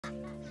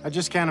I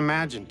just can't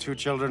imagine 2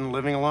 children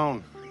living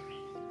alone.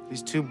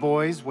 These 2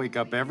 boys wake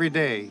up every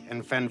day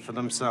and fend for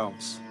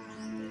themselves.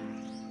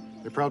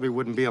 They probably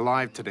wouldn't be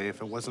alive today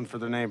if it wasn't for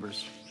their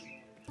neighbors.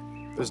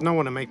 There's no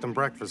one to make them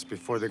breakfast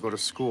before they go to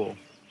school.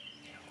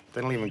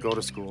 They don't even go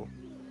to school.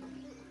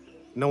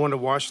 No one to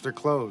wash their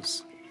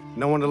clothes.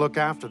 No one to look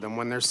after them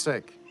when they're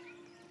sick.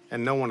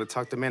 And no one to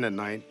tuck them in at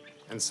night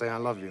and say, I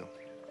love you.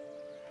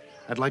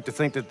 I'd like to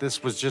think that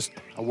this was just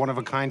a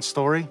one-of-a-kind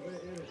story,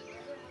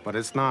 but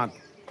it's not.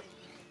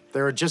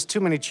 There are just too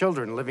many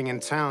children living in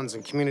towns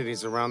and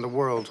communities around the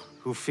world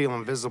who feel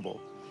invisible.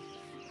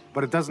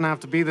 But it doesn't have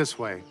to be this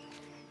way.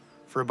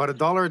 For about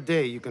 $1 a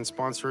day, you can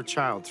sponsor a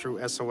child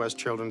through SOS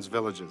Children's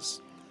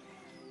Villages.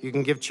 You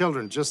can give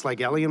children just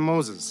like Elly and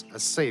Moses a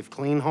safe,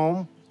 clean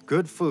home,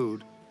 good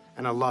food,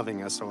 and a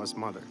loving SOS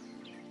mother.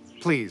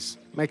 Please,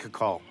 make a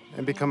call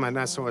and become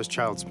an SOS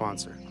child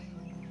sponsor.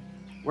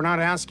 We're not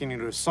asking you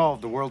to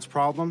solve the world's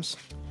problems,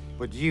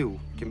 but you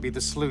can be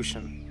the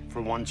solution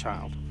for one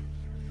child.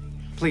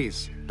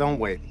 Please, don't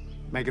wait.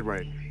 Make it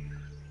right.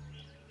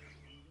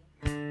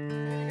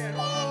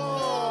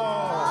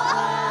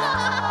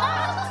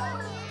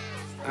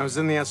 I was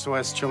in the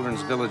SOS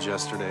Children's Village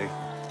yesterday,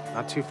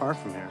 not too far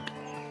from here.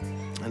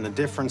 And the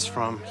difference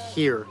from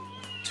here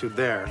to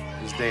there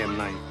is day and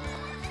night.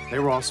 They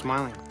were all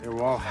smiling. They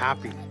were all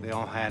happy. They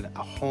all had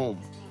a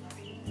home,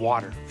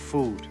 water,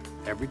 food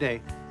every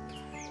day,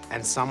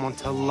 and someone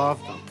to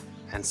love them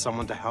and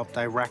someone to help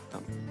direct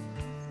them.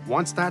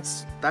 Once that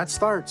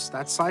starts,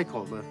 that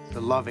cycle,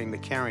 the loving, the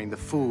caring, the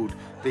food,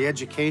 the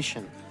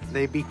education,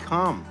 they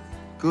become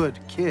good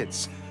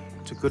kids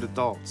to good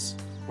adults,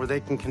 where they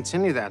can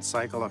continue that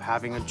cycle of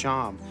having a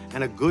job,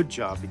 and a good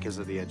job because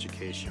of the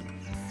education.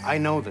 I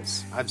know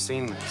this. I've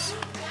seen this.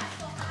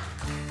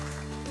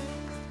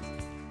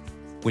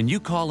 When you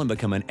call and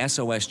become an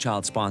SOS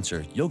child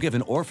sponsor, you'll give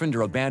an orphaned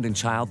or abandoned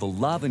child the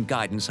love and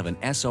guidance of an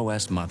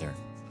SOS mother.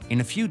 In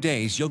a few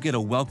days, you'll get a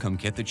welcome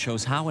kit that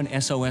shows how an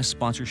SOS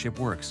sponsorship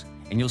works,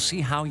 and you'll see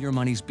how your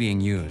money's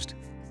being used.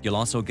 You'll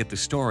also get the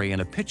story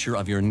and a picture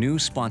of your new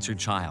sponsored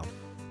child.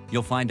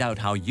 You'll find out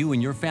how you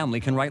and your family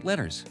can write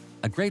letters,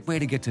 a great way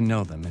to get to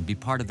know them and be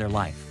part of their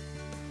life.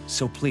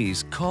 So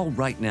please, call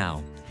right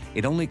now.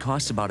 It only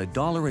costs about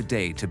 $1 a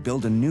day to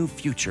build a new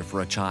future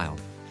for a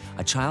child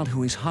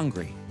who is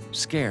hungry,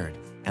 scared,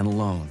 and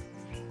alone.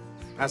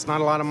 That's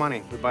not a lot of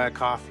money. We buy a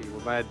coffee, we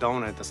buy a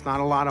donut. That's not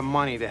a lot of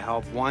money to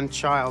help one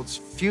child's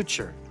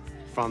future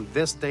from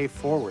this day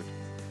forward.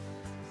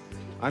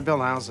 I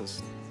build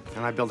houses,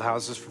 and I build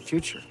houses for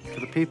future, for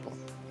the people.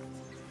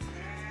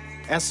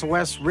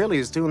 SOS really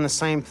is doing the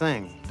same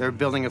thing. They're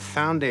building a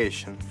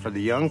foundation for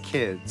the young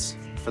kids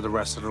for the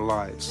rest of their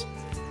lives,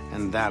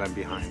 and that I'm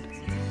behind.